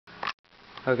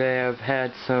Okay, I've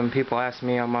had some people ask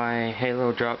me on my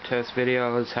Halo drop test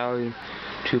videos how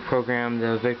to program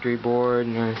the victory board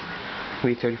or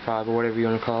V35 or whatever you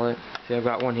want to call it. See, I've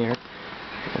got one here.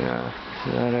 And,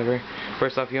 whatever.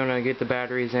 First off, you want to get the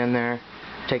batteries in there.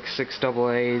 Take 6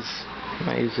 AA's.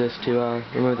 I use this to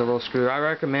remove the little screw. I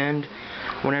recommend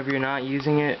whenever you're not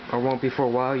using it or won't be for a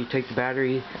while, you take the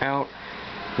batteries,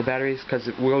 because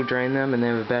it will drain them, and they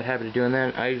have a bad habit of doing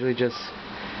that. I usually just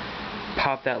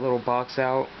pop that little box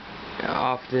out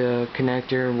off the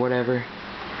connector, whatever.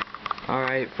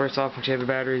 Alright, first off, once you have the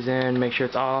batteries in, make sure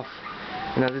it's off.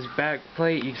 Now this back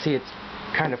plate, you can see it's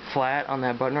kind of flat on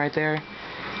that button right there,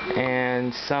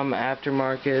 and some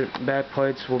aftermarket back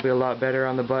plates will be a lot better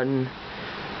on the button.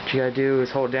 What you gotta do is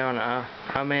hold down.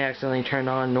 I may accidentally turn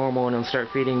on normal and it'll start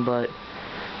feeding, but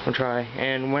we'll try.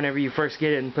 And whenever you first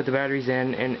get it and put the batteries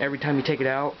in, and every time you take it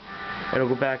out, it'll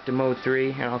go back to mode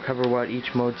 3, and I'll cover what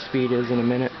each mode speed is in a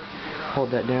minute.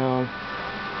 Hold that down.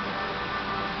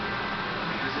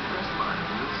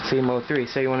 See, mode 3.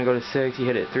 Say you want to go to 6, you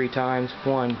hit it 3 times.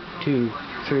 1, 2,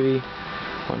 3.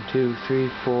 1, 2, 3,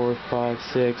 4, 5,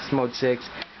 6. Mode 6.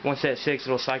 Once that's 6,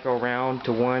 it'll cycle around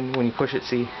to 1. When you push it,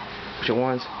 see, push it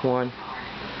once. 1,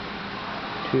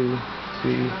 2,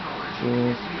 3,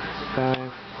 4,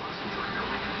 5.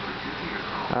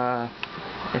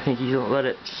 I think you let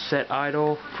it set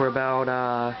idle for about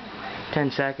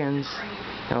 10 seconds.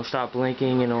 It'll stop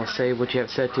blinking and it'll save what you have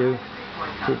set to.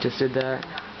 It just did that.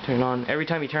 Turn on. Every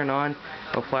time you turn on,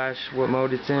 it'll flash what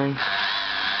mode it's in. Oh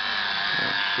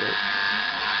shit.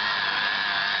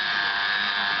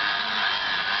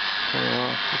 Turn it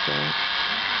off. Okay.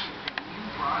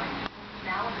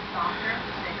 Now with a softer,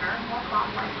 thicker, more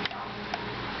cloth-like shell.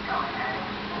 Go ahead.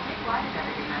 Take light of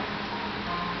everything.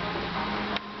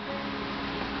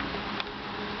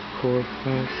 4, 5,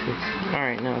 6.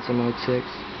 Alright, now it's in mode 6.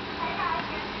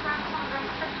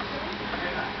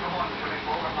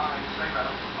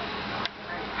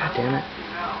 God damn it.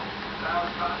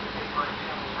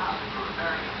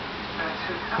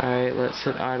 Alright, let's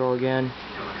sit idle again.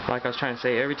 Like I was trying to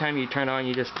say, every time you turn on,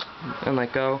 you just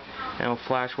let go, and it'll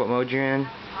flash what mode you're in.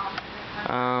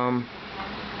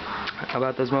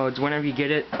 About those modes, whenever you get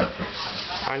it,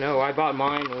 I know I bought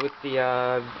mine with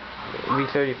the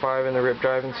V35 and the RIP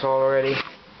drive installed already.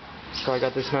 So I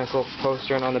got this nice little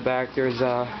poster, and on the back there's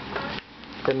the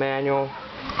manual.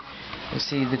 You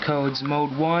see the codes.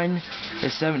 Mode 1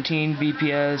 is 17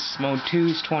 BPS, Mode 2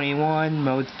 is 21,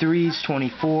 Mode 3 is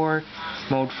 24,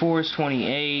 Mode 4 is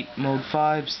 28, Mode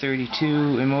 5 is 32,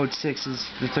 and Mode 6 is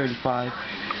the 35.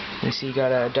 You see you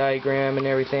got a diagram and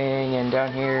everything, and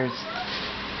down here is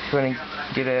if you want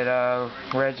to get it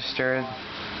registered,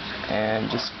 and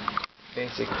just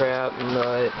basic crap,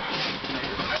 but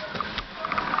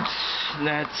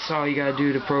that's all you gotta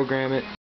do to program it.